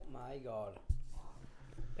my god.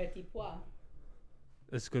 Petit pois.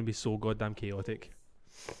 This is going to be so goddamn chaotic.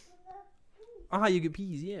 Ah, you get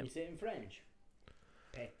peas, yeah. You say it in French.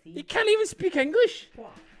 Petit You can't even speak English. pois.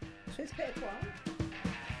 So it's petit pois.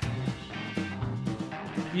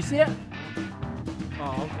 You see it?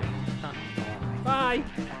 Oh, okay. Bye.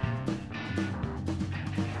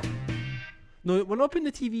 No, we're not putting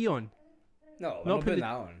the TV on. No, we're Not not put putting the-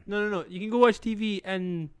 that on. No. You can go watch TV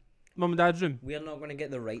in Mum and Dad's room. We are not going to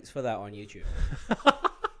get the rights for that on YouTube.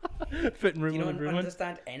 Fitting Do room you on not the room.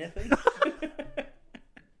 understand anything?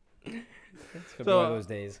 It's gonna be So- one of those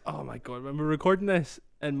days. Oh my god, when we're recording this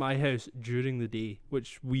in my house during the day,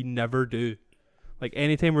 which we never do. Like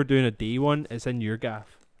anytime we're doing a day one, it's in your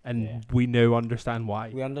gaff. And Yeah. we now understand why.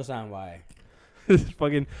 We understand why. It's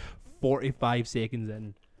fucking 45 seconds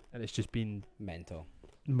in and it's just been Mental.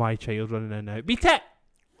 my child running in and out. Beat it!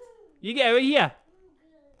 You get out of here!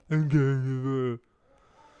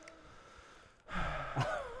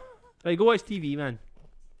 Right, go watch TV, man.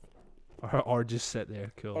 Or just sit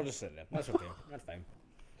there, cool. Or just sit there. That's okay. That's fine.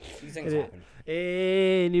 These things Is it- happen.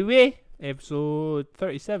 Anyway, episode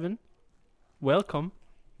 37. Welcome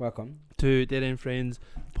Welcome. to Dead End Friends,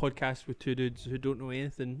 podcast with two dudes who don't know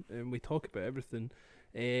anything and we talk about everything.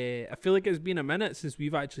 I feel like it's been a minute since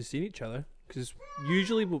we've actually seen each other because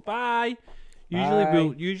usually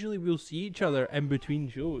usually we'll see each other in between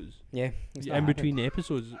shows, Yeah. It's not in happened. between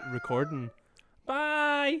episodes recording.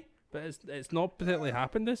 Bye. But it's not particularly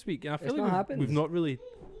happened this week. And I feel It's like not happened. we've not really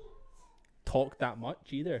talked that much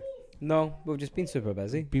either. No, we've just been super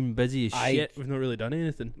busy. Been busy as I- shit. We've not really done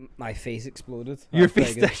anything. My face exploded. That Your was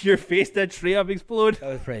pretty good. face did straight up explode.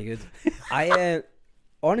 That was pretty good. I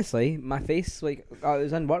honestly, my face, like, I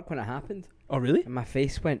was in work when it happened, Oh really? and my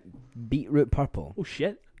face went beetroot purple. Oh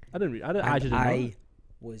shit! I didn't And actually didn't know. I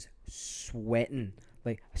was sweating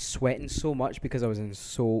so much because I was in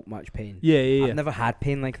so much pain. Yeah. I've never had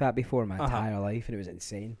pain like that before in my Uh-huh. entire life, and it was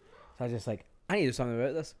insane. So I was just like, I need to do something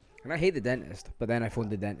about this. And I hate the dentist, but then I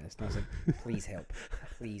phoned the dentist, and I was like, please help.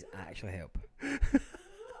 Please actually help.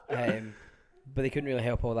 But they couldn't really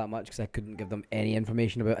help all that much because I couldn't give them any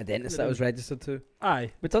information about a dentist that I was registered to.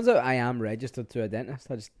 Aye. But turns out I am registered to a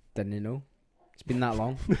dentist. I just didn't know. It's been that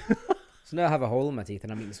long. So now I have a hole in my teeth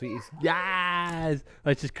and I'm eating sweeties. Yes.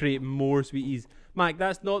 Let's just create more sweeties. Mike,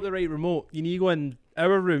 that's not the right remote. You need to go in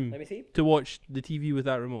our room Let me see. to watch the TV with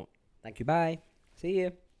that remote. Thank you. Bye. See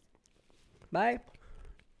you. Bye.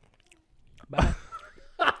 Bye.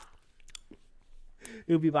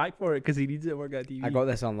 He'll be back for it because he needs it to work at TV. I got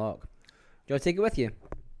this on lock. Do you want to take it with you?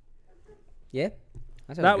 Yeah?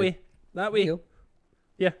 That sounds that good. way. That There way. you go.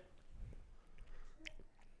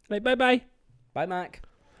 Right. Bye. Bye, Mac.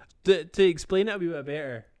 To explain it a wee bit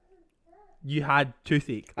better, you had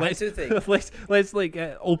toothache. I had toothache. let's like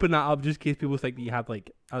open that up just in case people think that you had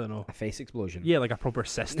like I don't know. A face explosion. Yeah, like a proper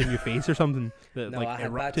cyst in your face or something that No, like I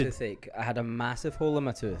had erupted. bad toothache. I had a massive hole in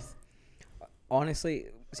my tooth. Honestly,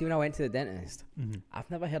 see, when I went to the dentist, Mhm. I've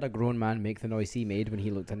never heard a grown man make the noise he made when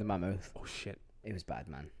he looked into my mouth. Oh shit. It was bad,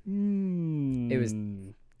 man. Mm. It was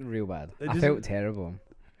real bad. It I doesn't- felt terrible.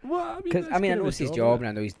 Well, Because that's I mean, I kind know of it's his a job, isn't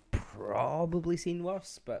and I know he's probably seen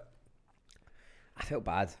worse, but I felt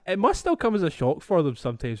bad. it? It must still come as a shock for them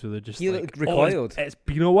sometimes, where they're just He like, looked recoiled. It's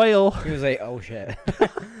been a while. He was like, "Oh shit,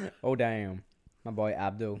 oh damn." My boy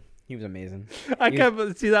Abdul, he was amazing. I You- can't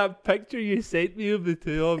but see that picture you sent me of the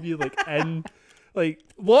two of you like in. Like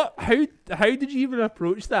what? How did you even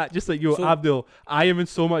approach that? Just like, yo, So- Abdul, I am in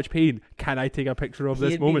so much pain. Can I take a picture of He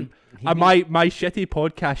this had moment? been- he'd And been- my shitty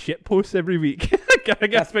podcast shit posts every week. Can I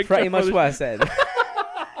get That's a picture pretty of much this? what I said.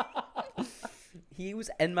 He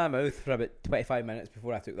was in my mouth for about 25 minutes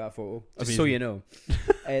before I took that photo. Just so Amazing. you know.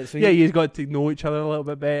 So Yeah, you got to know each other a little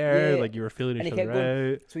bit better. Yeah. Like you were feeling And each he kept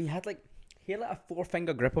other out. So he had like a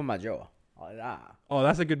 4-finger grip on my jaw, like that. Oh,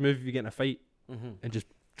 that's a good move if you get in a fight Mm-hmm. and just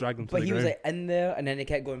drag them to But the he was ground. like in there, and then he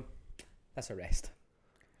kept going, "That's a rest."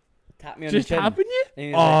 Tap me on Just the chin. tapping you? And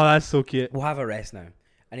he Oh, was like, that's so cute. "We'll have a rest now."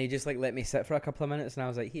 And he just like let me sit for a couple of minutes, and I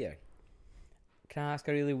was like, "Here, can I ask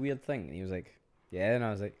a really weird thing?" And he was like, "Yeah." And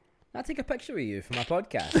I was like, "Can I take a picture of you for my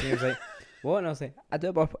podcast?" And he was like, "What?" And I was like, "I do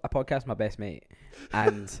a podcast with my best mate,"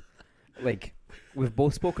 and like we've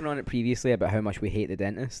both spoken on it previously about how much we hate the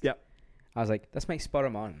dentist. Yep. I was like, "This might spur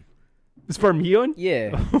him on." Spur me on?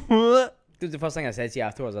 Yeah. Go That was the first thing I said to you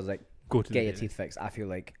afterwards. I was like, to "Get the your dentist. teeth fixed. I feel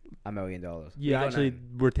like $1 million." You What got actually now?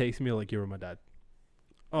 were texting me like you were my dad.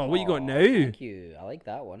 Oh, what you got Aw, now? Thank you. I like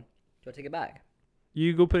that one. Do you want to take it back?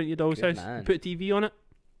 You go put it in your dog's Good house. man. Put a TV on it.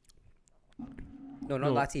 No, not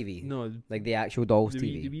No, that TV. No, Like the actual doll's the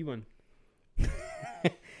TV. wee one.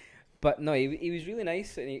 But no, he was really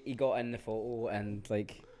nice, and he got in the photo, and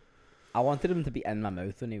like I wanted him to be in my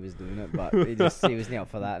mouth when he was doing it, but he was not up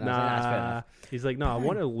for that. And I was like, that's fair enough. He's like, no, I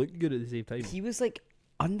want to look good at the same time. He was like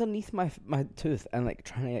underneath my tooth and like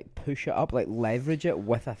trying to like push it up, like leverage it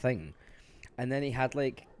with a thing, and then he had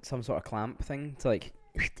like some sort of clamp thing to like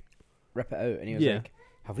rip it out, and he was like,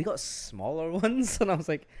 have we got smaller ones? And I was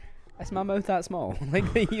like, is my mouth that small?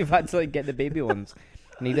 Like you've had to like get the baby ones.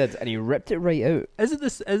 And he did, and he ripped it right out. Is it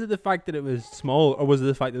the fact that it was small, or was it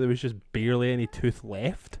the fact that there was just barely any tooth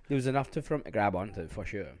left? There was enough for him to grab onto, for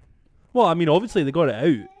sure. Well, I mean, obviously they got it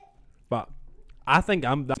out, but I think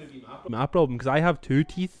that's my problem, because I have 2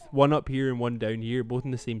 teeth, one up here and one down here, both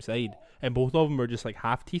on the same side, and both of them are just like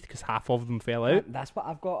half teeth because half of them fell out. That's what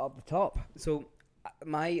I've got up the top. So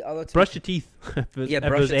my other teeth. Brush your teeth. If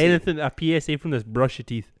there's anything, a PSA from this, brush your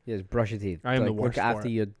teeth. Yes, brush your teeth. I am the worst look after for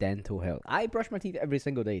it. your dental health. I brush my teeth every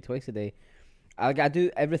single day, twice a day. I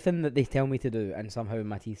do everything that they tell me to do, and somehow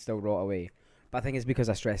my teeth still rot away. But I think it's because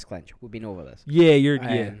I stress clench. We've been over this. Yeah,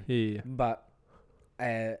 yeah. But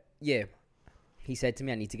yeah, he said to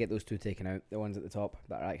me I need to get those 2 taken out, the ones at the top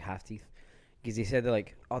that are like half teeth, because he said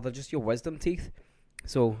they're just your wisdom teeth.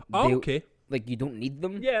 So okay. Like you don't need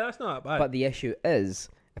them. Yeah, that's not bad. But the issue is,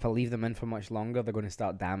 if I leave them in for much longer, they're going to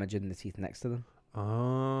start damaging the teeth next to them.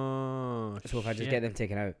 Oh, so if I just get them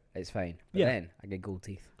taken out, it's fine. But then I get gold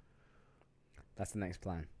teeth. That's the next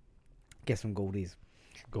plan. Get some goldies.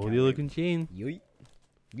 Goldie looking chain. Yoy.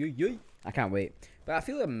 Yoy, yoy. I can't wait. But I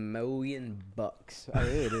feel $1 million. I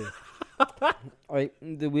really do. Like,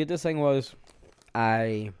 the weirdest thing was,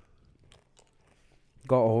 I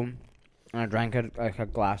got home and I drank a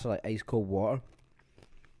glass of like ice cold water.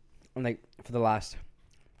 And like for the last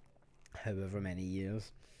however many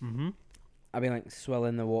years, I've been like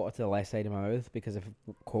swilling the water to the left side of my mouth because if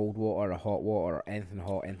cold water or hot water or anything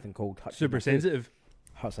hot, anything cold touches Super sensitive.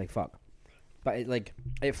 hurts like fuck. But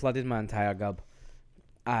it flooded my entire gub,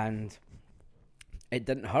 and it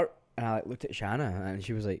didn't hurt. And I like looked at Shanna and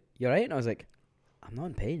she was like, "You alright?" And I was like, "I'm not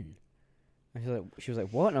in pain." And she was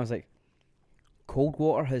like, "What?" And I was like, "Cold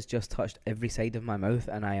water has just touched every side of my mouth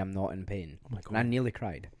and I am not in pain." Oh my god! And I nearly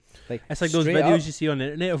cried. Like it's like those videos you see on the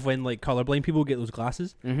internet of when like colorblind people get those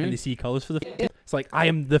glasses and they see colors for the. It's like I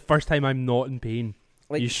am the first time I'm not in pain.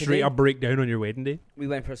 Like you straight up break down on your wedding day. We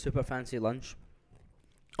went for a super fancy lunch.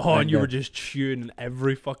 Oh, and you were just chewing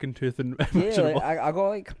every fucking tooth and yeah, like, I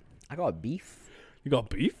got a beef. You got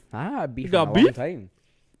beef? I had beef. You got for a beef? long time.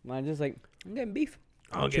 And I just like, I'm getting beef.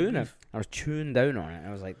 I'm chewing it. I was chewing down on it.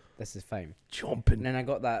 I was like, this is fine. Chomping. And then I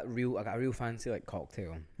got a real fancy like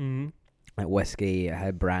cocktail. Mm-hmm. Like whiskey. I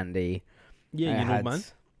had brandy. Yeah, you know, man.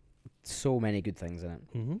 So many good things in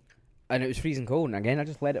it. Mm-hmm. And it was freezing cold. And again, I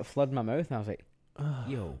just let it flood my mouth. And I was like,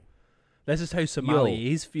 yo. This is how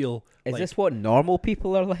sommeliers feel. Is this what normal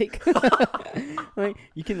people are like? Like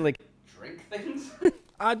you can like drink things.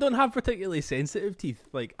 I don't have particularly sensitive teeth.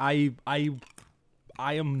 Like I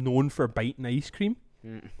am known for biting ice cream.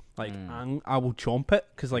 Like I will chomp it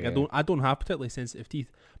because like I don't have particularly sensitive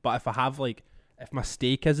teeth. But if I have like if my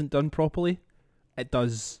steak isn't done properly, it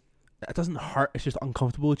doesn't hurt. It's just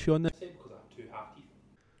uncomfortable to chew on this. Because I have 2 half teeth.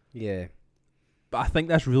 Yeah. But I think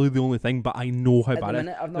that's really the only thing. But I know how bad it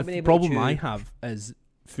is. The problem I have is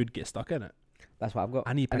food gets stuck in it. That's what I've got.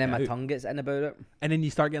 I need to and then my tongue gets in about it. And then you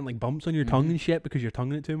start getting like bumps on your tongue and shit because you're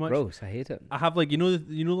tonguing it too much. Gross, I hate it. I have like you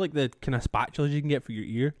know like the kind of spatulas you can get for your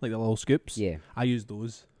ear, like the little scoops. Yeah. I use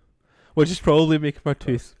those, which is probably making my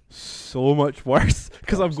tooth so much worse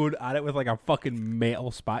because I'm going at it with like a fucking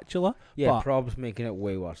metal spatula. Yeah, prob's making it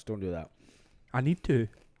way worse. Don't do that. I need to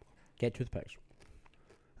get toothpicks.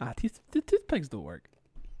 The toothpicks don't work,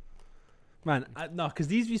 man. No, because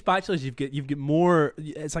these spatulas you've got more.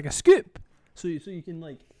 It's like a scoop, so you can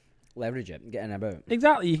like leverage it, get in about.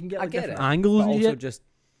 Exactly, you can get like different angles, but and also just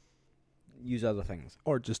use other things,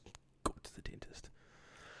 or just go to the dentist.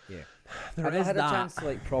 Yeah, I've not had a chance to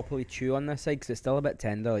like properly chew on this side because it's still a bit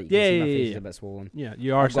tender. Like, you can see my face is a bit swollen. Yeah,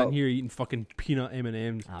 you are sitting here eating fucking peanut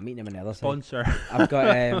M&Ms. I'm eating them on the other side. Sponsor. I've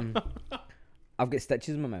got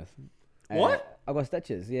stitches in my mouth. What? I've got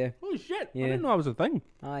stitches. Yeah. Oh shit! Yeah. I didn't know that was a thing.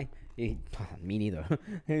 Aye. Me neither.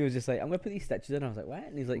 He was just like, I'm gonna put these stitches in. I was like, what?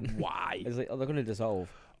 And he's like, why? He's like, oh, they're gonna dissolve.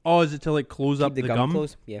 Oh, is it to like close Keep up the gum?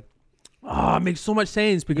 Close? Yeah. Ah, it makes so much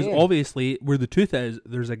sense because obviously where the tooth is,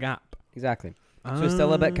 there's a gap. Exactly. So it's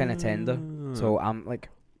still a bit kind of tender. So I'm like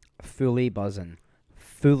fully buzzing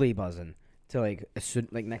to like as soon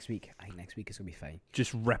like next week. I think next week is gonna be fine.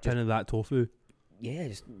 Just rip into that tofu. Yeah,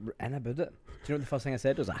 just in about it. Do you know what the first thing I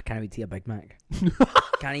said was? I can't wait to eat a Big Mac.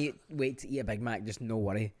 Can't wait to eat a Big Mac. Just no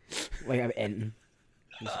worry. Like I'm eating.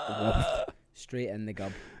 Straight in the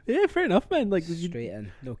gub. Yeah, fair enough, man. Like straight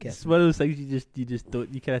in, no kiss. It's one of those things you just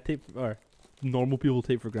don't. You kind of take or normal people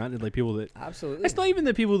take for granted, like people that. Absolutely. It's not even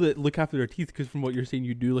the people that look after their teeth, because from what you're saying,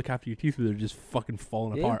 you do look after your teeth, but they're just fucking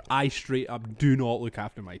falling Yeah. apart. I straight up do not look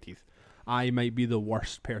after my teeth. I might be the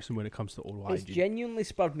worst person when it comes to oral It's hygiene. genuinely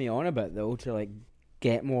spurred me on a bit though to like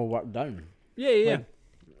get more work done. Yeah. Like,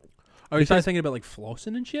 Are you started thinking about like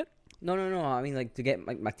flossing and shit? No. I mean, like to get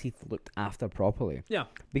my teeth looked after properly. Yeah.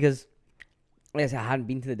 Because, yes, I hadn't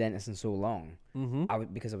been to the dentist in so long.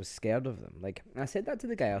 Mm-hmm. Because I was scared of them. Like, and I said that to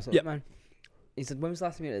the guy. I was like, Yep. man. He said, when was the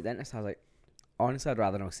last time you went to the dentist? I was like, honestly, I'd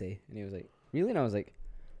rather not say. And he was like, really? And I was like,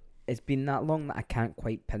 it's been that long that I can't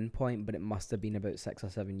quite pinpoint, but it must have been about 6 or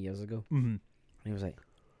 7 years ago. Mm-hmm. And he was like,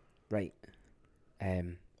 right,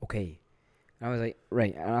 okay. And I was like,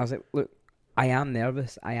 right. And I was like, look, I am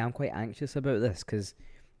nervous. I am quite anxious about this because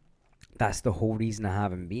that's the whole reason I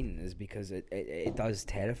haven't been, is because it does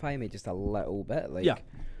terrify me just a little bit. Like, Yeah.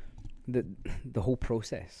 the whole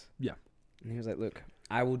process. Yeah. And he was like, look,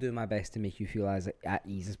 I will do my best to make you feel as at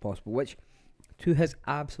ease as possible, which to his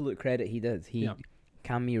absolute credit, he did. He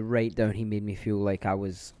calmed me right down. He made me feel like I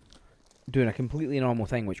was doing a completely normal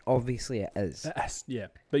thing, which obviously it is. Yeah.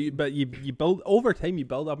 But you build over time. You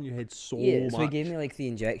build up in your head so much. So he gave me like the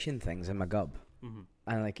injection things in my gub. Mm-hmm.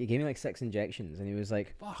 And like he gave me like 6 injections, and he was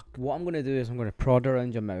like, Fuck. what I'm going to do is I'm going to prod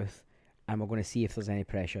around your mouth, and we're going to see if there's any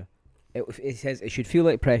pressure. It says it should feel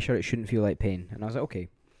like pressure, it shouldn't feel like pain. And I was like, okay.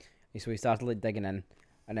 And so he started like digging in,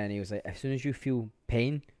 and then he was like, as soon as you feel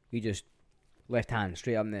pain, you just left hand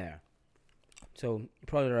straight up in the air. So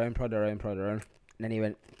prod around, and then he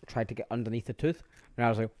went, tried to get underneath the tooth, and I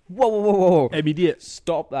was like, whoa. Immediate.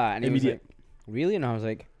 Stop that. And he was Immediate. like, really? And I was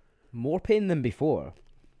like, more pain than before.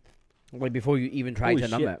 Like before you even tried Holy to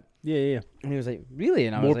numb shit. it. Yeah. And he was like, really?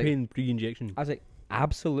 And I More was like, pain pre-injection. I was like,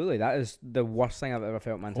 absolutely. That is the worst thing I've ever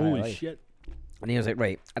felt in my entire Holy life. shit. And he was like,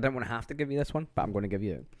 right, I don't want to have to give you this one, but I'm going to give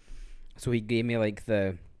you it. So he gave me like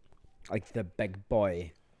the big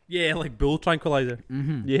boy. Yeah, like bull tranquilizer.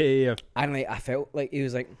 Mm-hmm. Yeah. And like I felt like he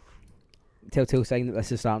was like, telltale sign that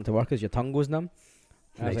this is starting to work is your tongue goes numb.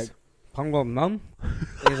 And I was Nice. like, tongue gone numb? And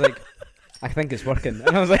he was like, I think it's working.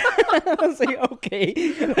 And I was like, okay.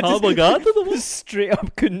 Oh my god. Just straight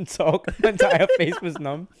up couldn't talk. My entire face was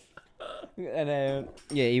numb. And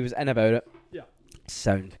yeah, he was in about it. Yeah.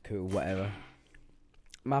 Sound cool, whatever.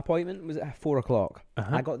 My appointment was at 4 o'clock.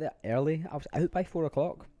 Uh-huh. I got there early. I was out by 4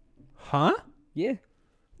 o'clock. Huh? Yeah.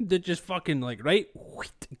 They just fucking like, right,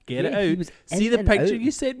 get it Yeah, he out. was See, in the and picture out. you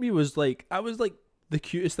sent me was like, I was like the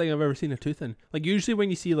cutest thing I've ever seen a tooth in. Like usually when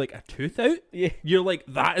you see like a tooth out, Yeah. you're like,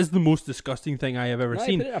 that is the most disgusting thing I have ever No, I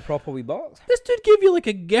seen. put it in a proper wee box. This dude gave you like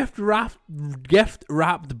a gift wrapped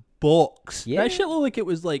box. Yeah. That shit looked like it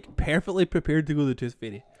was like perfectly prepared to go to the tooth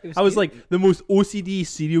fairy. It I was good. like the most OCD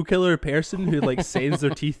serial killer person who like sends their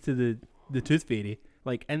teeth to the tooth fairy,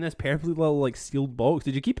 like in this perfectly little like sealed box.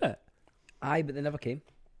 Did you keep it? Aye, but they never came.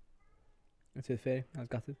 The tooth fairy. I was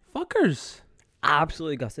gutted. Fuckers.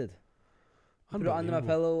 Absolutely gutted. I put it under my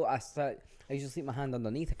Unbelievable. pillow. I used to sleep my hand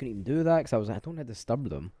underneath. I couldn't even do that because I was like, I don't want to disturb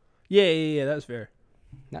them. Yeah, that's fair.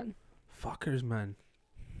 Nothing. Fuckers, man.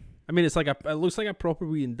 I mean, it looks like a proper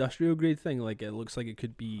wee industrial grade thing. Like it looks like it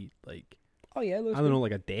could be like Oh yeah, I don't know,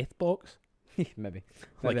 like a death box. Maybe.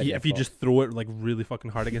 Like Maybe a if you death just throw it like really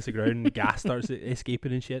fucking hard against the ground, and gas starts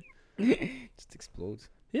escaping and shit. box. Just explodes.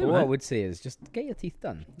 Yeah, But what I man. would say is just get your teeth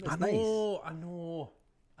done. It's I nice. know.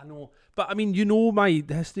 But I mean, you know my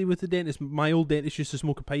history with the dentist. My old dentist used to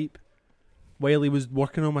smoke a pipe while he was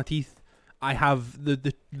working on my teeth. I have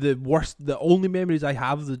the worst. The only memories I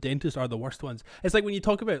have of the dentist are the worst ones. It's like when you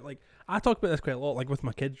talk about, like, I talk about this quite a lot, like with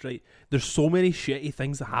my kids, right? There's so many shitty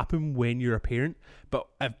things that happen when you're a parent, but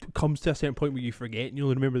it comes to a certain point where you forget and you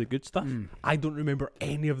only remember the good stuff. I don't remember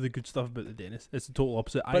any of the good stuff about the dentist. It's the total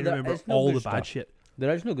opposite. I But there remember is no all good the bad stuff. shit.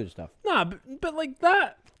 There is no good stuff. Nah, but like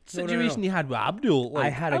that No, no, situation no. you had with Abdul, like, I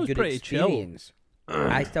had that a was good pretty chill. experience.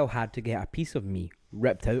 I still had to get a piece of me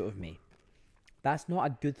ripped out of me. That's not a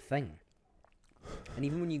good thing. And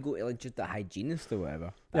even when you go to like just a hygienist or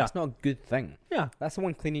whatever, that's not a good thing. Yeah. That's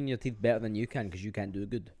someone cleaning your teeth better than you can because you can't do it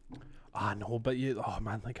good. Ah, no, but oh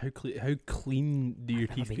man, like how clean do your I've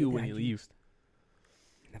never teeth been feel to when the you leave?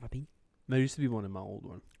 Never been. There used to be one in my old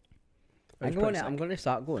one. It was pretty I'm sick. going to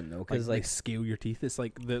start going though Like, because they like scale your teeth. It's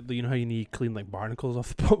like the you know how you need to clean like barnacles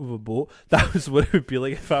off the bottom of a boat. That was what it would be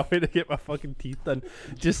like if I went to get my fucking teeth done.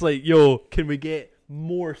 Just like, yo, can we get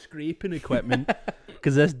more scraping equipment?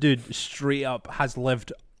 Because this dude straight up has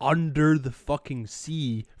lived under the fucking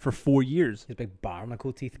sea for 4 years. his big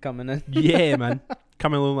barnacle teeth coming in. Yeah, man,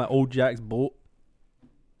 coming along like old Jack's boat,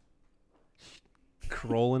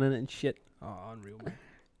 crawling in it and shit. Oh, unreal, man.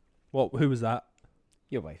 What? Who was that?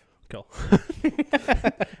 Your wife. Cool.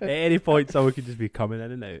 At any point, someone could just be coming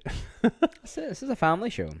in and out. This is a family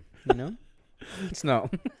show, you know. It's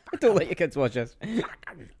not. Don't let your kids watch us. Yeah,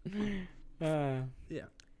 I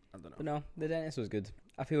don't know. But no, the dentist was good.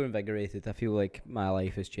 I feel invigorated. I feel like my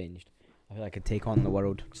life has changed. I feel like I could take on the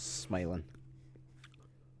world smiling.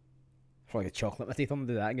 I feel like a chocolate in my teeth. I'm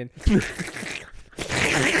gonna do that again.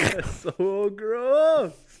 So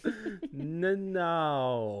gross.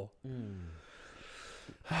 No.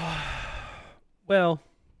 Well,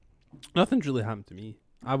 nothing's really happened to me.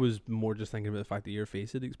 I was more just thinking about the fact that your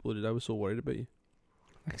face had exploded. I was so worried about you.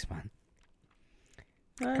 Thanks, man.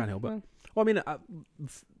 Can't help it. Well, I mean,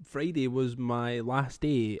 Friday was my last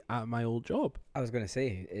day at my old job. I was gonna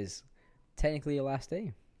say, is technically your last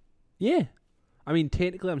day. Yeah. I mean,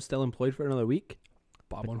 technically, I'm still employed for another week,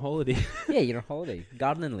 but I'm on holiday. Yeah, you're on holiday,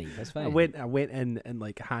 gardening leave. That's fine. I went in and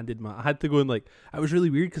like handed I had to go and like, it was really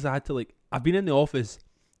weird because I had to like, I've been in the office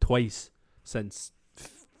twice since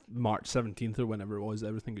March 17th or whenever it was,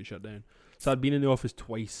 everything got shut down. So I'd been in the office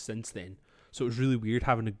twice since then. So it was really weird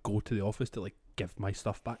having to go to the office to like give my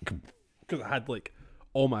stuff back because I had like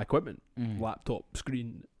all my equipment, laptop,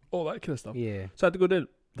 screen, all that kind of stuff. Yeah. So I had to go down,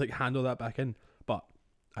 like handle that back in. But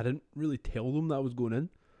I didn't really tell them that I was going in.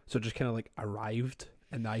 So I just kind of like arrived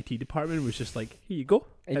in the IT department and was just like, here you go.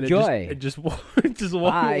 Enjoy. And it just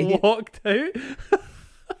walked out.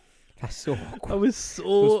 That's so awkward. I was so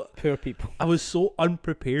Those poor people. I was so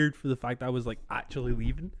unprepared for the fact I was like actually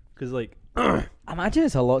leaving because like I imagine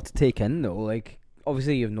it's a lot to take in though. Like,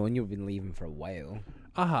 obviously you've known you've been leaving for a while,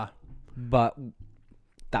 but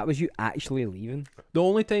that was you actually leaving. The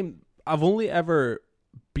only time I've only ever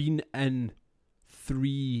been in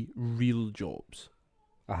 3 real jobs.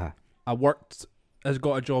 I got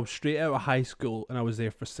a job straight out of high school and I was there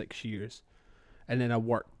for 6 years, and then I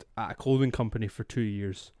worked at a clothing company for 2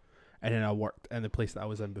 years. And then I worked in the place that I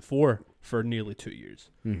was in before for nearly 2 years.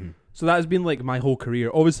 So that has been like my whole career.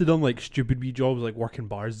 Obviously done like stupid wee jobs like working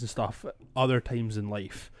bars and stuff other times in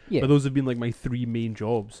life. Yeah. But those have been like my 3 main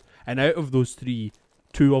jobs. And out of those 3,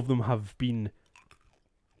 2 of them have been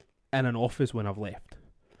in an office when I've left.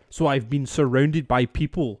 So I've been surrounded by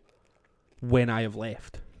people when I have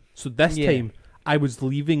left. So this time I was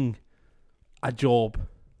leaving a job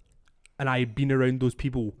and I had been around those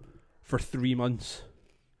people for 3 months.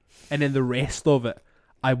 And then the rest of it,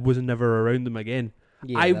 I was never around them again.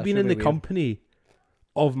 Yeah, I've been in the weird. company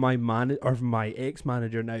of my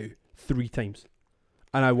ex-manager now 3 times.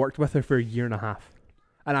 And I worked with her for 1.5 years.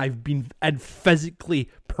 And I've been physically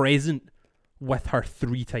present with her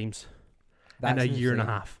 3 times in a 1.5 years.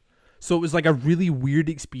 So it was like a really weird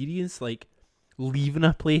experience, like leaving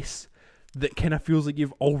a place that kind of feels like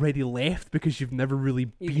you've already left because you've never really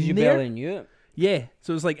been You there. barely knew it. Yeah,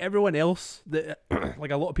 so it's like everyone else that like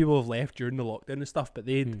a lot of people have left during the lockdown and stuff, but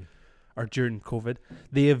they or during COVID,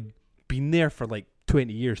 they have been there for like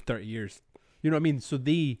 20 years, 30 years. You know what I mean? So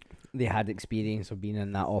they had experience of being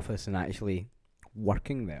in that office and actually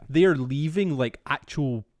working there. They are leaving like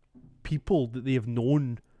actual people that they have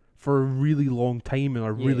known for a really long time and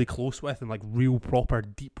are really close with and like real proper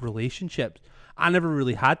deep relationships. I never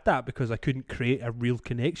really had that because I couldn't create a real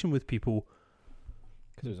connection with people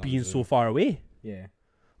being so far away. Yeah.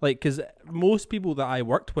 Like, because most people that I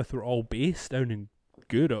worked with were all based down in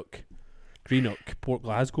Greenock, Port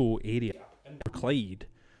Glasgow area, Clyde.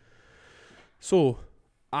 So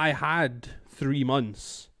I had 3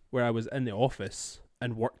 months where I was in the office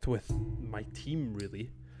and worked with my team,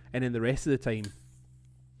 really. And then the rest of the time,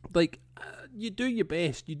 like, you do your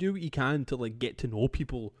best. You do what you can to, like, get to know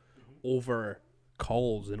people over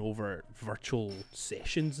calls and over virtual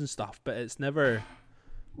sessions and stuff. But it's never...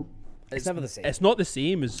 It's never the same. It's not the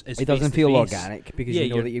same as it doesn't feel face-to-face. organic because you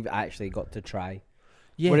know that you've actually got to try.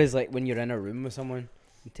 Yeah. Whereas, like, when you're in a room with someone,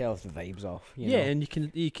 you tell if the vibe's off. You know? And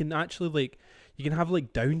you can actually, like, you can have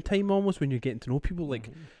like downtime almost when you're getting to know people. Like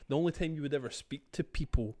the only time you would ever speak to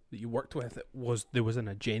people that you worked with was there was an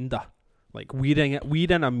agenda. Like we're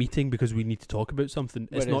in a meeting because we need to talk about something.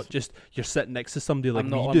 It's not just you're sitting next to somebody like I'm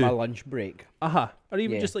not we on do. my lunch break. Or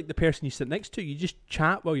even just like the person you sit next to. You just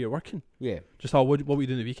chat while you're working. Yeah. Just what were you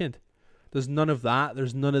doing the weekend? There's none of that.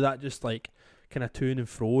 There's none of that. Just like kind of toing and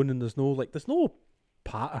froing, and there's no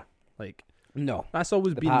patter. Like no, that's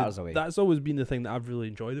always been the thing that I've really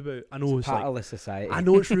enjoyed about. I know it's patterless society. I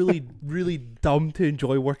know it's really really dumb to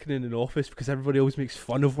enjoy working in an office because everybody always makes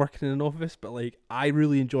fun of working in an office, but like I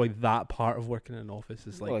really enjoy that part of working in an office.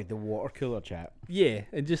 It's like the water cooler chat. Yeah,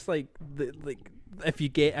 and just like if you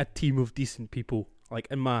get a team of decent people, like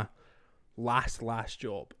in my last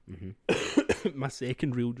job, my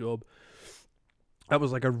second real job, that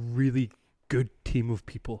was like a really good team of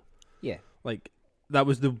people. Yeah, like that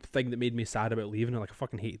was the thing that made me sad about leaving. Like, I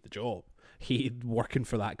fucking hated the job, hated working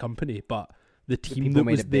for that company, but the team people that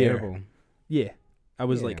made was it there, bearable. yeah, I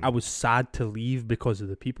was Yeah. like, I was sad to leave because of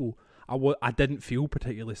the people. I didn't feel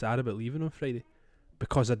particularly sad about leaving on Friday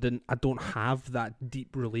because I don't have that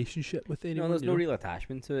deep relationship with anyone. No, there's you no know? real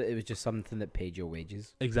attachment to it. It was just something that paid your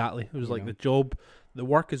wages. Exactly. It was You like know? the job, the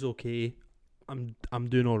work is okay. I'm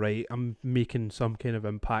doing all right. I'm making some kind of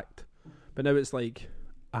impact. But now it's like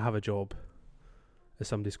I have a job. Has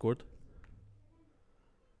somebody scored?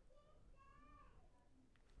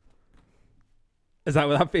 Is that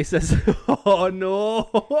what that face is? Oh no!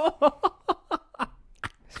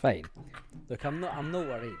 It's fine. Look, I'm not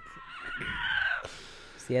worried.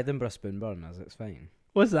 It's the Edinburgh Spoonburners. It's fine.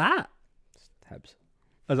 What's that? It's Hibs.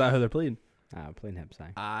 Is that how they're playing? We're playing Hibs.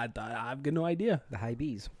 Aye. I've got no idea. The High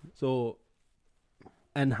Bees. So,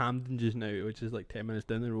 in Hampden just now, which is like 10 minutes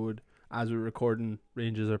down the road, as we're recording,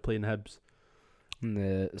 Rangers are playing Hibs. In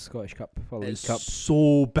the Scottish Cup or League It's Cup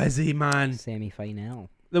so busy, man. semi-final.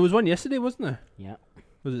 There was one yesterday, wasn't there? Yeah.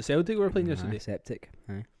 Was it Celtic we were playing Aye, yesterday? Septic.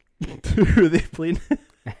 Aye. Who are they playing?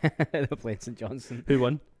 They're playing St Johnstone. Who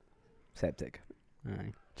won? Septic. Aye. Do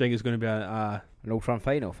you think it's going to be a An Old Firm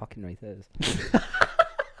final. Fucking right it is.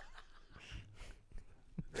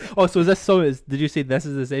 Oh, so is this did you say this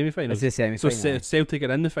is the semi-final? It's the So semi-final. Celtic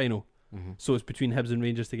are in the final. Mhm. So it's between Hibs and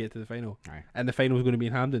Rangers to get to the final. Aye. And the final is going to be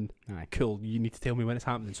in Hampden. Aye. Cool. You need to tell me when it's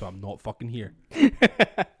happening so I'm not fucking here.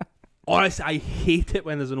 Honestly, I hate it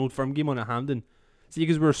when there's an Old Firm game on at Hampden. See,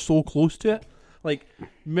 because we're so close to it. Like,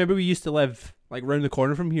 remember we used to live like round the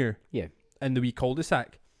corner from here? Yeah. In the wee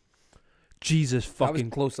cul-de-sac. Jesus That was fucking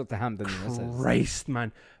closer to Hampden than this is. Christ,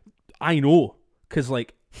 man. I know. Because,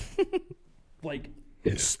 like,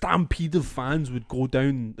 stampede of fans would go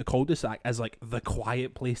down the cul-de-sac as, like, the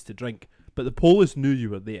quiet place to drink. But the police knew you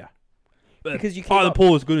were there. But Because you are the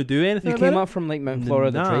police going to do anything You about came it? up from like Mount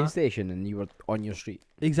Florida Nah. train station and you were on your street.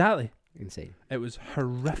 Exactly. Insane. It was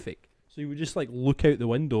horrific. So you would just, like, look out the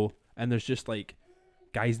window and there's just, like,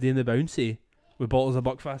 guys doing the bouncy with bottles of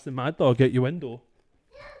Buckfast and Mad Dog out your window.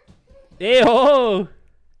 Hey ho!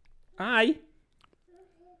 Hi.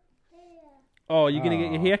 Oh, you gonna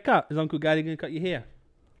get your hair cut? Is Uncle Gary gonna cut your hair?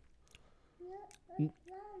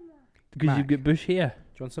 Because you Mac. get bush hair. Do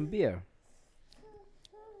you want some beer?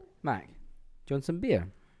 Mac, do you want some beer?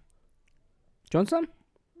 Do you want some?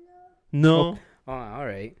 No. Oh,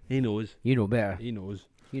 alright. He knows. You know better. He knows.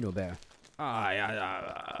 You know better.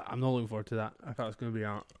 I'm not looking forward to that. I thought it was gonna be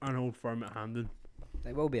an Old Firm at Hampden.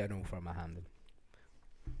 It will be an Old Firm at Hampden.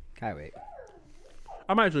 Can't wait.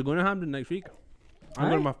 I'm actually going to Hampden next week. I'm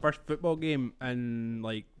going Aye? to my first football game in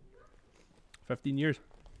like 15 years.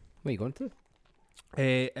 Where are you going to?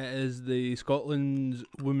 It is the Scotland's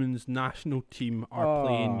women's national team are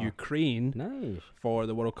playing Oh. Ukraine Nice. for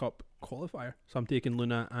the World Cup qualifier. So I'm taking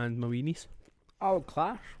Luna and my wee niece. Oh,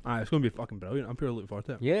 class. It's going to be fucking brilliant. I'm purely looking forward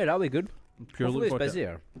to it. Yeah, that'll be good. I'm purely Hopefully looking it's forward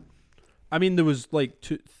to it. busier. I mean, there was like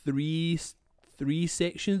three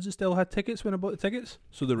sections that still had tickets when I bought the tickets.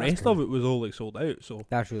 So the That's rest cool. of it was all like sold out. So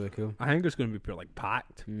That's really cool. I think it's going to be pure like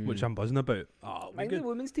packed, which Mm. I'm buzzing about. Oh, I it'll be think good. the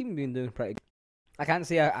women's team been doing pretty good. I can't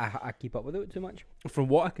say I keep up with it too much. From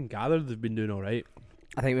what I can gather, they've been doing all right.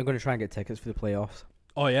 I think we're going to try and get tickets for the playoffs.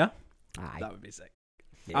 Oh yeah, Aye. that would be sick.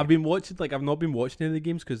 Yeah. I've been watching, like, I've not been watching any of the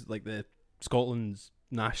games because, like, the Scotland's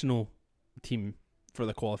national team for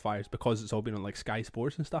the qualifiers, because it's all been on, like, Sky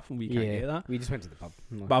Sports and stuff, and we can't get that. We just went to the pub.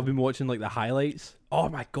 But I've been watching, like, the highlights. Oh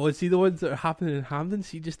my god, see the ones that are happening in Hampden?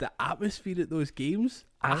 See just the atmosphere at those games?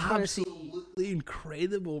 I just wanna see- Absolutely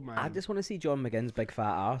incredible, man. I just want to see John McGinn's big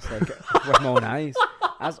fat ass, like, with my own eyes.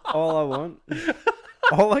 That's all I want.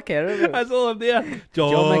 All I care about. That's all I'm there.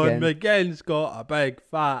 John McGinn. McGinn's got a big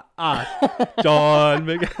fat ass. John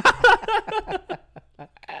McGinn.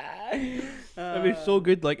 It'd be so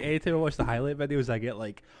good. Like, anytime I watch the highlight videos, I get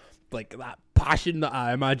like that passion that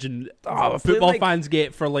I imagine football like- fans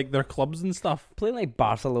get for like their clubs and stuff. Playing like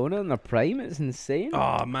Barcelona in their prime, it's insane.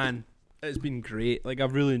 Oh man, it's been great. Like,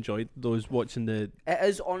 I've really enjoyed those watching the. It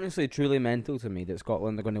is honestly truly mental to me that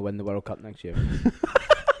Scotland are going to win the World Cup next year.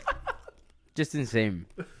 Just insane.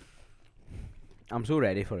 I'm so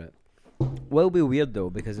ready for it. Will be weird though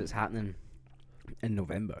because it's happening in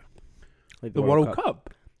November. Like The World Cup.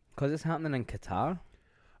 Because it's happening in Qatar.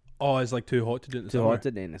 Oh, it's like too hot to do it in the Too summer. hot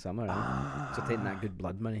today in the summer. Right? So taking that good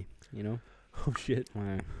blood money, you know. Oh shit.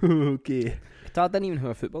 Aye. Okay. Qatar didn't even have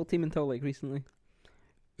a football team until like recently.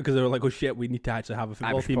 Because they were like, oh shit, we need to actually have a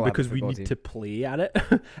football we should team probably have a because we football need team. to play at it.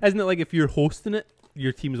 Isn't it like if you're hosting it,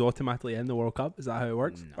 your team's automatically in the World Cup? Is that how it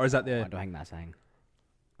works? Or is that I the? don't think that's a thing.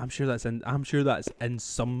 I'm sure that's in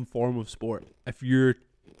some form of sport. If your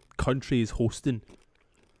country is hosting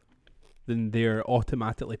then they're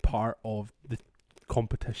automatically part of the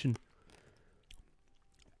competition.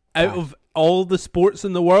 Out of all the sports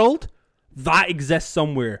in the world, that exists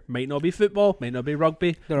somewhere. Might not be football, might not be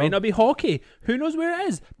rugby, might not be hockey. Who knows where it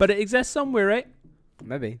is? But it exists somewhere, right?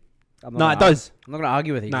 Maybe. Nah, it does. I'm not going to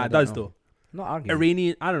argue with you. Nah, it does though. I'm not arguing.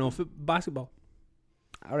 Iranian, I don't know, basketball.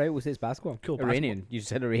 All right, we'll say it's basketball. Cool. Iranian. Basketball. You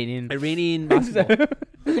said Iranian. Iranian basketball.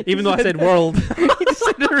 Even though I said world. You just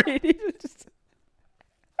said Iranian.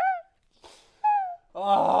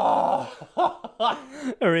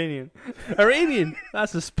 Iranian. Iranian.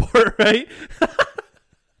 That's a sport, right?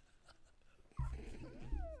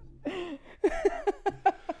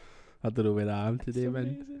 I don't know where I am today,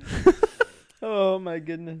 man. Oh my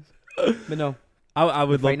goodness. But no, I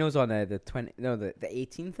would the love. finals on the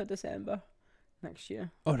 18th of December next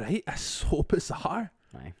year. All right, that's so bizarre.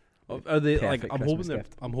 Aye. Are they like? Perfect I'm Christmas hoping they're.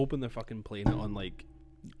 gift. I'm hoping they're fucking playing it on like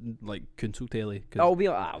Kunsutele. Oh, it'll be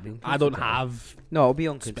on I don't Kunsutele. have No, it'll be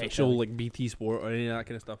on special like BT Sport or any of that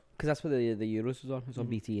kind of stuff. because that's what the Euros was on. It's on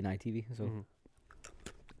BT and ITV. So Mhm.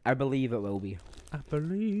 I believe it will be. I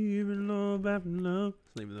believe in love after love.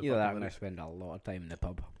 It's not even the Either that, fucking I'm gonna lyrics. spend a lot of time in the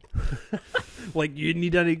pub. Like you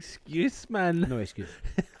need an excuse, man. No excuse.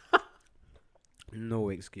 No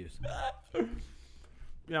excuse.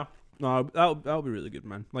 Yeah. No, that'll be really good,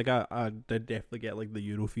 man. Like I did definitely get like the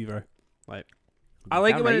Euro fever. Like I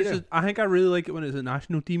like it when it's. I think I really like it when it's a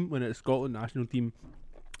national team. When it's Scotland national team,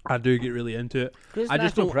 I do get really into it. I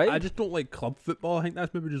just don't like club football. I think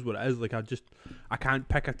that's maybe just what it is. Like I can't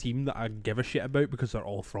pick a team that I give a shit about because they're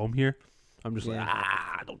all from here. I'm just like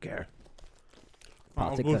I don't care. I'll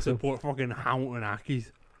Partick go Thistle. support fucking Hamilton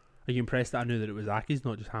Accies. Are you impressed that I knew that it was Accies,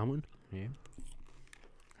 not just Hamilton? Yeah.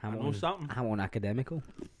 I know something. Hamilton Academical.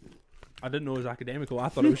 I didn't know it was academical. I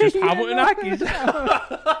thought it was just Hamilton Accies.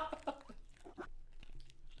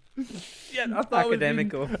 Yeah, I thought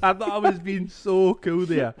Academical. I thought I was being so cool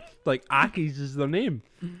there. Like Accies is their name.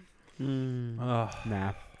 Nah.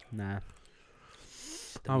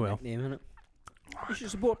 Oh well. Name in it. You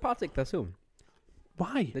should support Partick Thistle.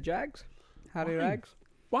 Why? The Jags. Harry Why? Rags.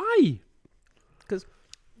 Why?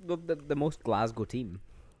 The most Glasgow team.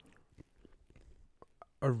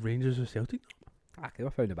 Are Rangers or Celtic? They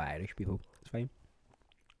were founded by Irish people. It's fine.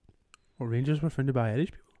 Or Rangers were founded by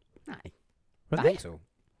Irish people? Aye. Were I they? think so.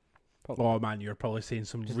 Oh man, you're probably saying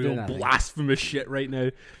some Just real doing that thing. blasphemous shit right now.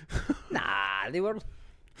 Nah, they were.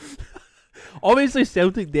 Obviously,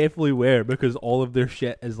 Celtic definitely were because all of their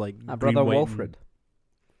shit is like My green, brother white, and- Walfred.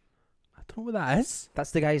 I don't know what that is.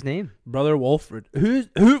 That's the guy's name. Brother Walfred. Who?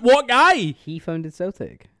 What guy? He founded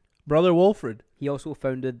Celtic. Brother Walfred. He also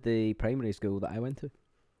founded the primary school that I went to.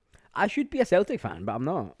 I should be a Celtic fan, but I'm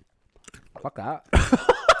not. Fuck that.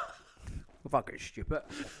 Fucking stupid.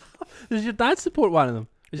 Does your dad support one of them?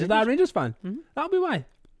 Is your dad a Rangers. Rangers fan? Mhm. That'll be why.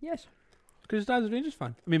 Yes. Because his dad's a Rangers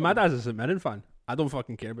fan. I mean, my dad's a St Mirren fan. I don't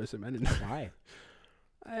fucking care about St Mirren. Why?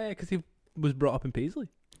 Because he was brought up in Paisley.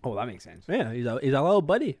 Oh, that makes sense. Yeah, he's a little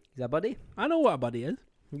buddy. Is that buddy? I know what a buddy is.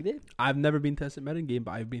 You did? I've never been to a St Mirren game,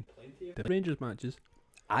 but I've been to Rangers matches.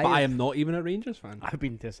 But I am not even a Rangers fan. I've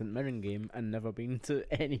been to a St Mirren game and never been to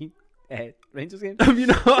any Rangers game. Have you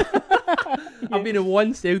not? I've been to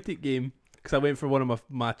one Celtic game because I went for one of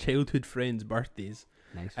my childhood friends' birthdays.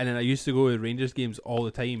 Nice. And then I used to go to Rangers games all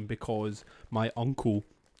the time because my uncle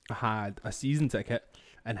had a season ticket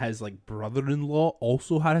and his like brother-in-law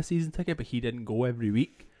also had a season ticket, but he didn't go every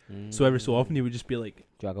week. So every so often he would just be like,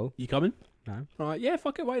 Juggle. "You coming?" No. I'm like, "Yeah,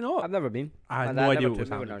 fuck it, why not?" I've never been. I had My no dad idea never what was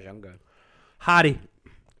took me when I happening. was younger. Harry,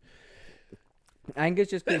 I think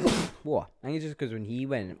it's just because what? I think it's just because when he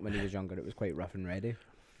went when he was younger, it was quite rough and ready,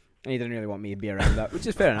 and he didn't really want me to be around that, which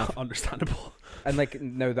is fair enough. understandable. And like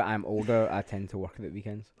now that I'm older, I tend to work at the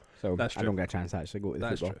weekends, so That's I true. don't get a chance to actually go to the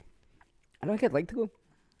That's football. true. I don't think I'd like to go.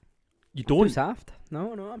 You Too don't? soft?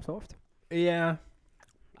 No, I'm soft. Yeah.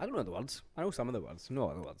 I don't know the words. I know some of the words. No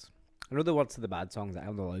other words. I know the words to the bad songs that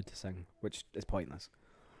I'm not allowed to sing, which is pointless.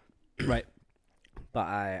 Right. But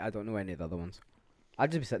I don't know any of the other ones.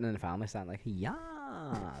 I'd just be sitting in the family stand like,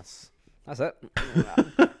 yes. That's it.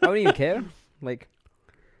 I don't even care. Like,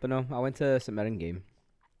 but no, I went to a St Mirren game.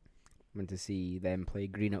 Went to see them play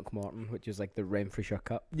Greenock Morton, which is like the Renfrewshire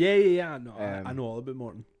Cup. Yeah. No, I Um, know all about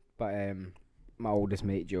Morton. But my oldest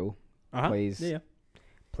mate Joe plays Yeah.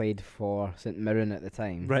 played for St Mirren at the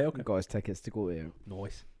time. Right, okay. Got his tickets to go to.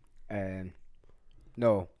 Nice.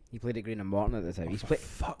 No, he played at Greenock Morton at the time. He's played.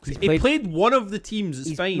 Fuck. he's He played one of the teams.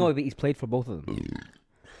 It's fine. No, but he's played for both of them.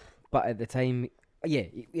 But at the time, at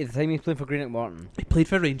the time he was playing for Greenock Morton. He played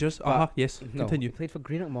for Rangers. But- Yes. No, Continue. he played for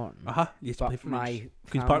Greenock Morton. Yes, But played for Rangers. my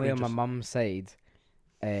Queen's Park family on my Rangers. mum's side,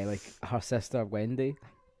 like her sister Wendy,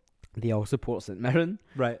 they all support St Mirren,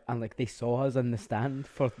 Right. and like they saw us in the stand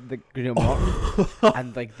for the Green Morton,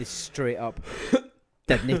 and like they straight up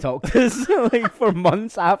didn't talk to us like for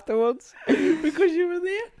months afterwards. Because you were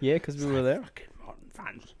there. Yeah, because we were there. Fucking Morton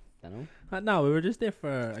fans. I know. No, we were just there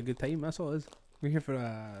for a good time. That's all it is. We're here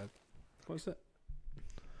for what's it?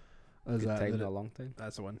 Good time, not a long time.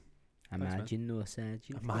 That's the one. Imagine no sad.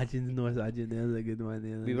 Imagine no Sajid. There's a good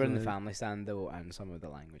one. We were in the family stand though, and some of the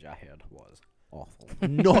language I heard was awful.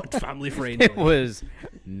 Not family friendly. It was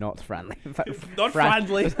not friendly. In fact, Not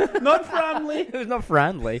friendly. Not friendly. It was not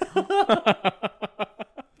friendly.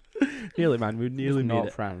 Nearly, man. We nearly made not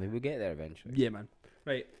it. friendly. We'll get there eventually. Yeah, man.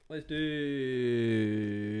 Right. Let's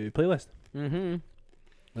do playlist. Mm-hmm.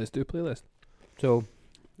 Let's do playlist. So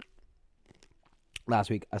last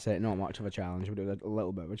week I said not much of a challenge, but it was a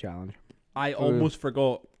little bit of a challenge. I almost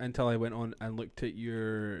forgot until I went on and looked at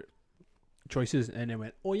your choices and then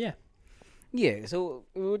went, oh yeah. Yeah, so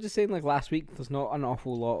we were just saying like last week there's not an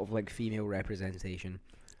awful lot of like female representation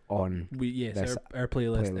on this Our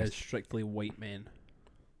playlist playlist. is strictly white men.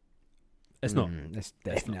 It's not. It's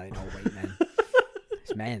definitely not white men.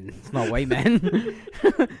 It's men. It's not white men.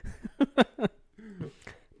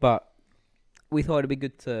 But we thought it'd be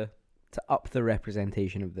good to up the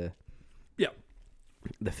representation of the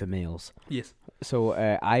females. Yes. So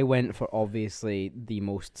I went for obviously the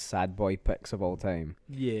most sad boy picks of all time.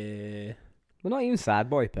 Yeah. They're not even sad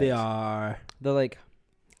boy picks. They are. They're like,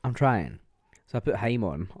 I'm trying. So I put Haim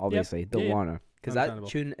on, obviously. Don't Yeah. want her. Because that Understandable.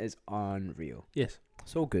 tune is unreal. Yes.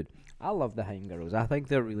 So good. I love the Haim girls. I think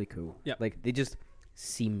they're really cool. Yeah. Like, they just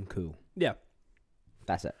seem cool. Yeah.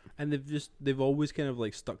 That's it. And they've always kind of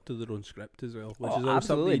like stuck to their own script as well, which Oh, is also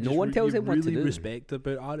absolutely. something No one tells you them what to really do. respect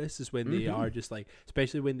about artists is when they Mhm. are just like,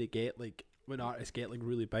 especially when they get like when artists get like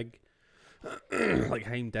really big, like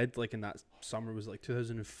Haim did like in that summer was like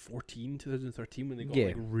 2014, 2013 when they got Yeah.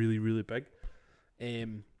 like really really big,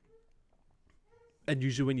 and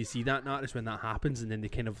usually when you see that in artists when that happens and then they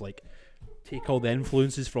kind of like take all the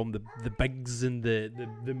influences from the bigs and the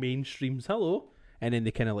mainstreams. Hello. And then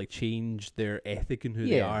they kind of like change their ethic and who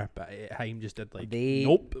they Yeah. are. But Haim just did like, They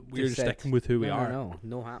nope, we're just said, sticking with who we no, are.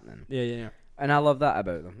 No happening. Yeah. And I love that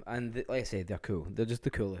about them. And like I say, they're cool. They're just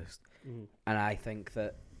the coolest. Mhm. And I think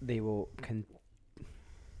that they will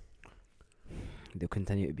they'll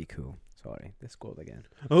continue to be cool. Sorry, they scored again.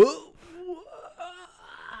 Oh,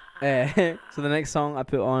 So the next song I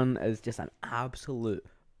put on is just an absolute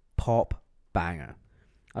pop banger.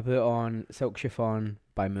 I put on Silk Chiffon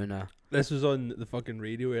by Muna. this was on the fucking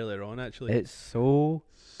radio earlier on. Actually, It's so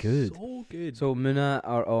good. So good. So Muna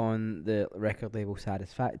are on the record label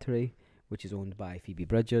Satisfactory, which is owned by Phoebe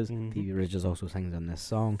Bridgers. Mhm. Phoebe Bridgers also sings on this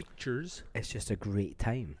song. Pictures. It's just a great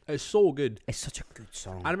time. It's so good. It's such a good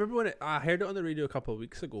song. I remember when I heard it on the radio a couple of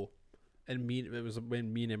weeks ago, and it was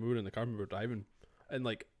when me and Emma were in the car and we were driving, and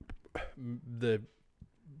like the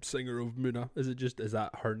singer of Muna, is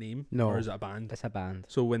that her name? No. Or is it a band? It's a band.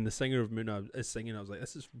 So when the singer of Muna is singing, I was like,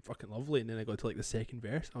 this is fucking lovely. And then I got to like the second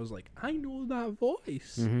verse. I was like, I know that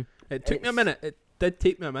voice. Mm-hmm. It took me a minute. It did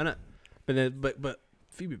take me a minute. But then, but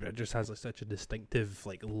Phoebe Bridgers has like such a distinctive,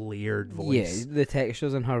 like layered voice. Yeah, the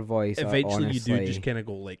textures in her voice Eventually are honestly, you do just kind of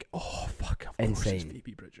go like, oh, fuck, of course it's insane.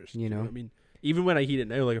 Phoebe Bridgers. You know? what I mean? Even when I hear it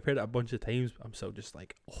now, like I've heard it a bunch of times, I'm still just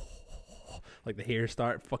like, oh, like the hair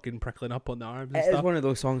start fucking prickling up on the arms and It stuff. is one of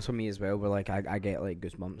those songs for me as well, where like I get like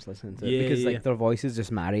goosebumps listening to it Yeah, because yeah. like their voices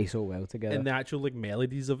just marry so well together. And the actual like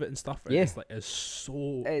melodies of it and stuff, Yeah. it's like is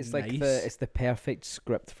so It's nice. like it's the perfect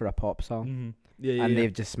script for a pop song, Mhm. Yeah, and yeah.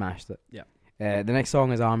 they've just smashed it. Yeah. The next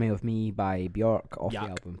song is "Army of Me" by Björk off Yuck. the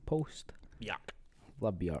album Post. Yuck.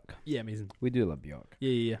 Love Björk. Yeah, amazing. We do love Björk.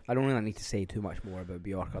 Yeah. I don't really need to say too much more about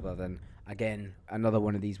Björk other than again another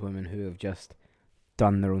one of these women who have just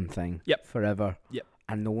done their own thing. Yep. Forever. Yep.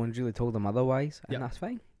 And no one's really told them otherwise, and Yep. that's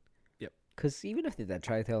fine. Yep. Because even if they did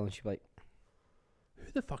try to tell them, she'd be like,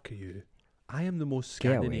 Who the fuck are you? I am the most Get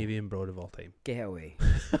away. Scandinavian broad of all time. get away.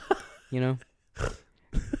 You know?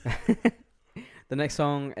 The next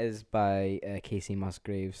song is by Casey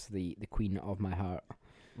Musgraves, the Queen of My Heart.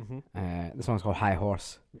 Mm-hmm. The song's called High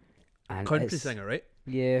Horse. And Country it's- singer, right?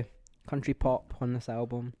 Yeah, country pop on this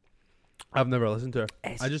album. I've never listened to her.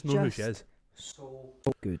 It's I just know who she is. so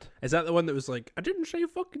good. Is that the one that was like, I didn't say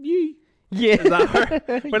fucking ye? Yeah. Is that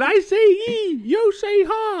her? When I say ye, you say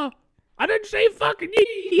ha. I didn't say fucking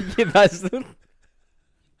ye. Yeah, that's the...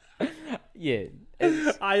 Yeah.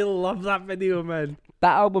 It's, I love that video, man.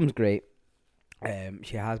 that album's great.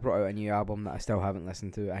 She has brought out a new album that I still haven't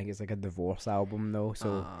listened to. I think it's like a divorce album though,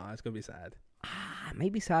 so It's gonna be sad. it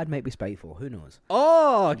might be sad, might be spiteful. Who knows?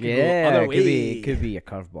 Oh, Yeah, other it way. could be a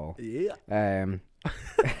curveball. Yeah.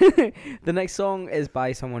 The next song is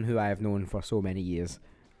by someone who I have known for so many years.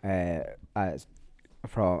 It's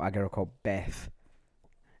from a girl called Beth,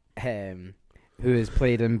 who has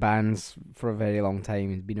played in bands for a very long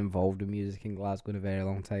time and been involved in music in Glasgow in a very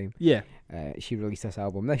long time. Yeah. She released this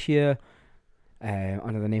album this year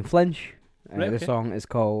under the name Flinch. Right, The okay. song is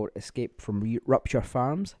called Escape from Rupture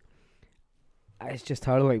Farms. It's just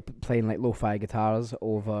her like playing like lo-fi guitars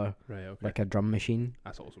over Right. Okay. like a drum machine.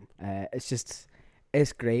 That's awesome.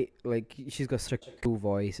 It's great. Like she's got such a cool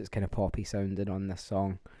voice. It's kind of poppy sounding on this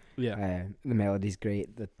song. Yeah. The melody's great.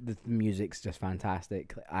 The music's just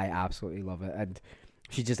fantastic. I absolutely love it, and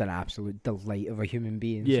she's just an absolute delight of a human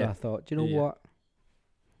being. So Yeah. I thought, do you know Yeah. what?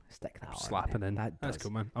 Stick that on. Slapping in. That That's does,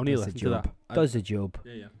 cool, man. I'll need to does the listen to job. that. Does the job.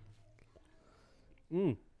 Yeah.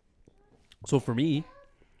 So for me,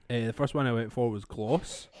 the first one I went for was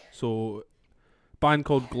Gloss. So, band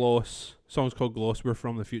called Gloss, songs called Gloss. We're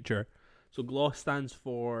from the future. So Gloss stands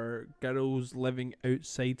for Girls Living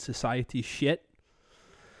Outside Society Shit.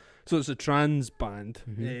 So it's a trans band.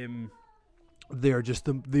 Mhm. They are just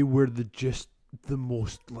they were the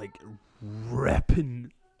most like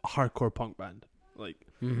ripping hardcore punk band. Like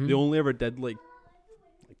Mm-hmm. they only ever did like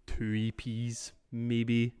 2 EPs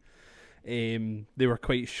maybe. They were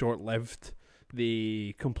quite short lived.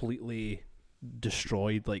 They completely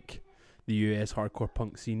destroyed like the US hardcore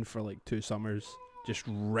punk scene for like 2 summers. Just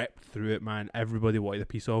ripped through it, man. Everybody wanted a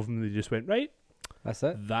piece of them. They just went, right, That's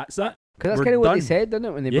it. that's it. Because that's We're kind of what they done. said, didn't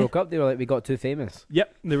it? When they Yeah. broke up, they were like, "We got too famous."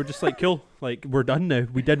 Yep, they were just like, cool, like we're done now.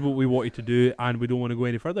 We did what we wanted to do, and we don't want to go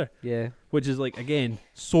any further. Yeah. Which is like, again,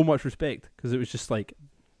 so much respect, because it was just like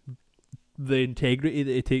the integrity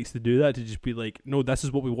that it takes to do that, to just be like, no, this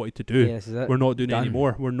is what we wanted to do. Yeah, this is it. We're not doing it Done.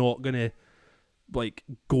 anymore. We're not gonna like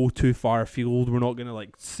go too far afield. We're not gonna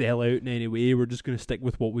like sell out in any way. We're just gonna stick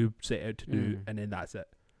with what we set out to do, Mm. and then that's it.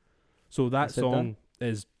 So that That's it, done. song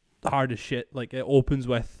is hard as shit. Like it opens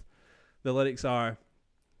with, the lyrics are,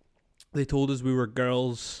 they told us we were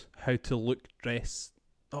girls, how to look, dress,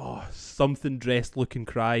 something, dress, look and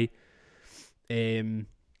cry.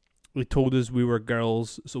 They told us we were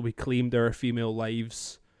girls, so we claimed our female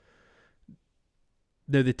lives.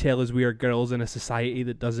 Now they tell us we are girls in a society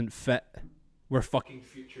that doesn't fit. We're fucking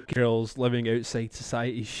future girls living outside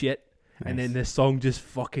society shit. And then this song just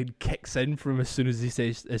fucking kicks in from as soon as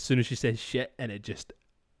she says shit, and it just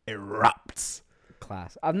erupts.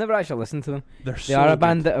 Class. I've never actually listened to them. They're They so are a good.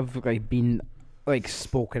 band that have like been like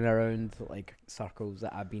spoken around like circles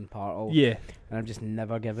that I've been part of. Yeah, And I've just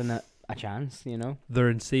never given it a chance, you know? they're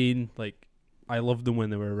insane. Like, I loved them when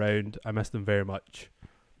they were around. I miss them very much,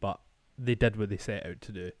 but they did what they set out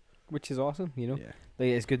to do. Which is awesome, you know? Yeah, Like,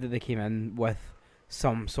 it's good that they came in with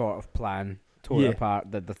some sort of plan, tore Yeah. it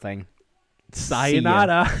apart, did the thing.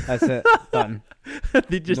 sayonara. That's it. Done.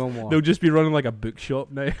 No more. They'll just be running like a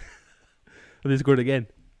bookshop now. They scored again.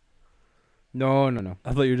 No.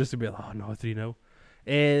 I thought you were just gonna be like, oh no, 3-0.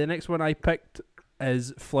 The next one I picked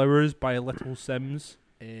is Flowers by Little Sims,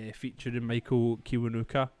 featuring Michael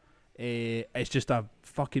Kiwanuka. It's just a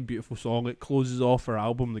fucking beautiful song. It closes off her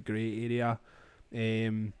album, The Grey Area.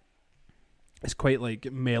 It's quite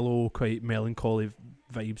like mellow, quite melancholy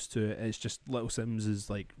vibes to it. It's just Little Sims is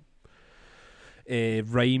like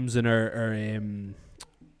rhymes, and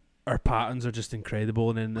her patterns are just incredible,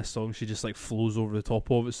 and in this song she just like flows over the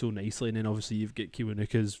top of it so nicely. And then obviously you've got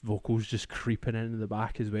Kiwanuka's vocals just creeping in the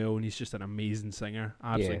back as well, and he's just an amazing singer,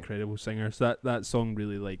 absolutely Yeah. incredible singer. So that song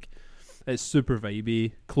really, like, it's super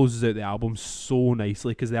vibey, closes out the album so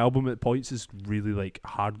nicely, because the album at points is really like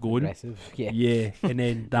hard going. Aggressive. Yeah. Yeah, and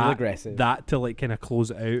then Real that aggressive. that to like kind of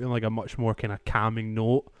close it out in like a much more kind of calming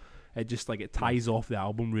note. It just like it ties off the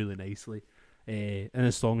album really nicely. And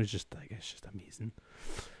the song is just like, it's just amazing.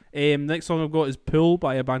 Next song I've got is Pull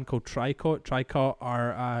by a band called Tricot. Tricot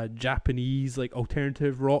are a Japanese like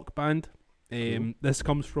alternative rock band. Cool. This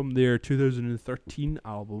comes from their 2013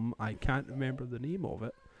 album. I can't remember the name of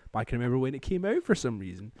it, but I can remember when it came out for some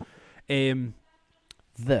reason.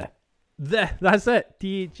 That's it.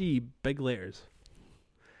 THE, big letters.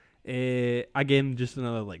 Again, just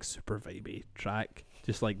another like super vibey track.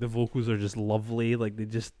 Just like the vocals are just lovely. Like they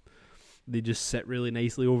just sit really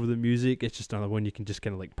nicely over the music. It's just another one you can just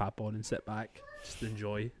kind of like pop on and sit back, just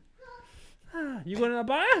enjoy. You going in the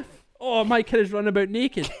bath? Oh, my kid is running about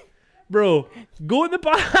naked. Bro, go in the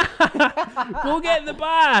bath. Go get in the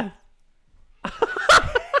bath.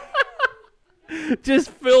 Just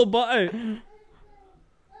full butt out.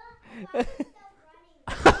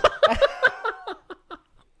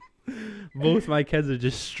 Both my kids are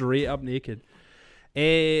just straight up naked.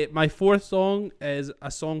 My fourth song is a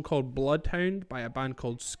song called Bloodhound by a band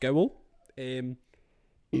called Scowl.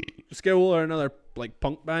 Scowl are another like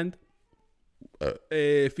punk band,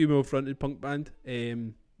 female fronted punk band.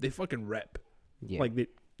 They fucking rip. Yeah. Like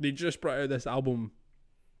they just brought out this album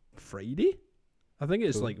Friday. I think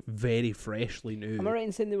it's Cool. like very freshly new. Am I right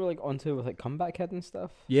in saying they were like on tour with like Comeback Kid and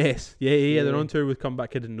stuff? Yes, yeah. They're Yeah. on tour with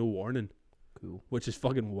Comeback Kid and No Warning, Cool. which is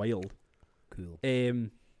fucking wild. Cool.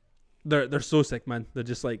 They're so sick, man. They're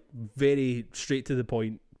just like very straight to the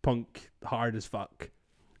point, punk, hard as fuck.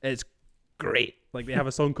 It's great. Like they have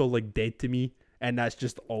a song called like Dead to Me, and that's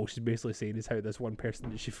just all she's basically saying is how this one person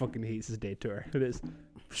that she fucking hates is dead to her. And it's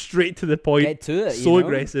straight to the point. Get to it. So you know?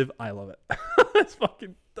 aggressive. I love it. It's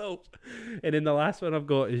fucking dope. And then the last one I've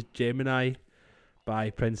got is Gemini by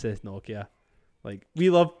Princess Nokia. Like we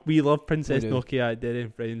love Princess We do. Nokia at Dead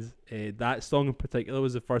End Friends. That song in particular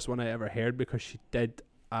was the first one I ever heard because she did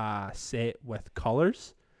a set with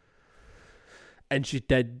Colours, and she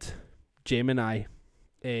did Gemini,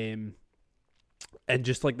 and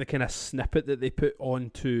just like the kind of snippet that they put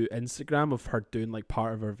onto Instagram of her doing like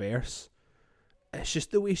part of her verse. It's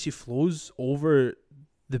just the way she flows over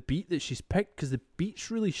the beat that she's picked, because the beat's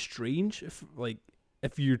really strange.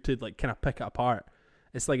 If you're to like kind of pick it apart,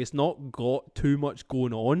 it's like it's not got too much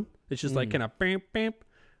going on. It's just like kind of bam bam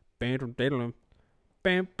bam bam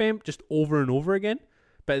bam bam just over and over again.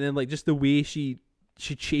 But then like just the way she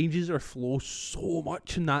changes her flow so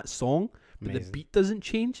much in that song, but Amazing. the beat doesn't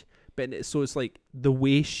change. But so it's like the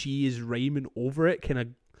way she is rhyming over it, kind of,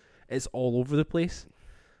 it's all over the place.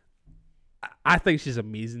 I think she's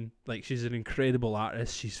amazing. Like, she's an incredible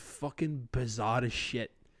artist. She's fucking bizarre as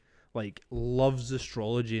shit. Like, loves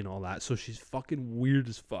astrology and all that. So she's fucking weird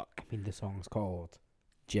as fuck. I mean, the song's called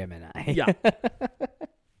Gemini. Yeah.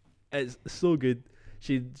 It's so good.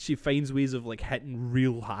 She finds ways of like hitting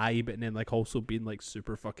real high, but then like also being like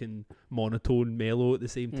super fucking monotone mellow at the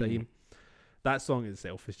same time. That song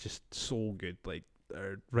itself is just so good. Like,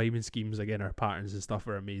 her rhyming schemes, again, her patterns and stuff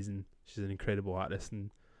are amazing. She's an incredible artist, and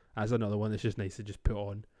that's another one that's just nice to just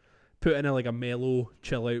put in a, like a mellow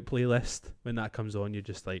chill out playlist. When that comes on, you're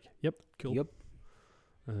just like, yep, cool. Yep.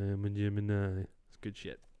 I'm a Gemini. It's good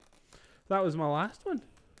shit. That was my last one.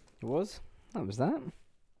 It was. That was that.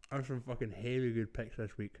 I have some fucking heavy good picks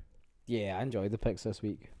this week. Yeah, I enjoyed the picks this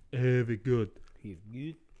week. Heavy good.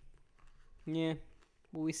 Good. Yeah.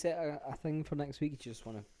 Will we set a thing for next week? You just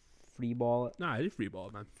want to free ball it? Nah, I did free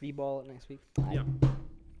ball, man. Free ball it next week? Yeah.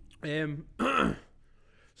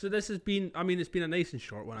 So this has been, I mean, it's been a nice and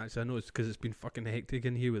short one, actually. I know it's because it's been fucking hectic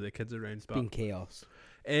in here with the kids around. It's been chaos.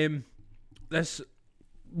 This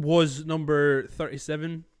was number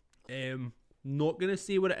 37. Not going to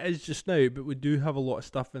say what it is just now, but we do have a lot of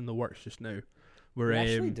stuff in the works just now. We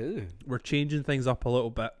actually do. We're changing things up a little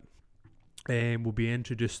bit. We'll be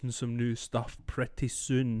introducing some new stuff pretty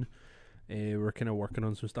soon. We're kind of working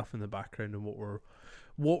on some stuff in the background and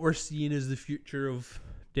what we're seeing as the future of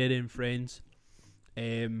Dead End Friends.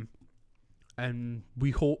 And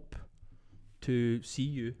we hope to see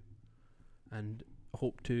you and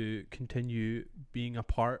hope to continue being a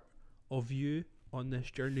part of you on this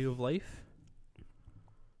journey of life.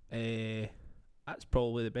 That's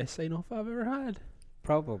probably the best sign off I've ever had.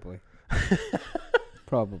 Probably.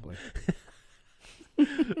 Probably.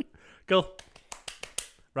 Cool.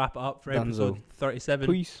 Wrap it up for episode Dunzo. 37.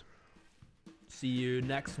 Peace. See you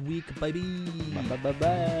next week, baby. Bye bye bye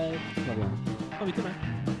bye. Love you. Love you too,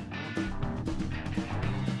 man.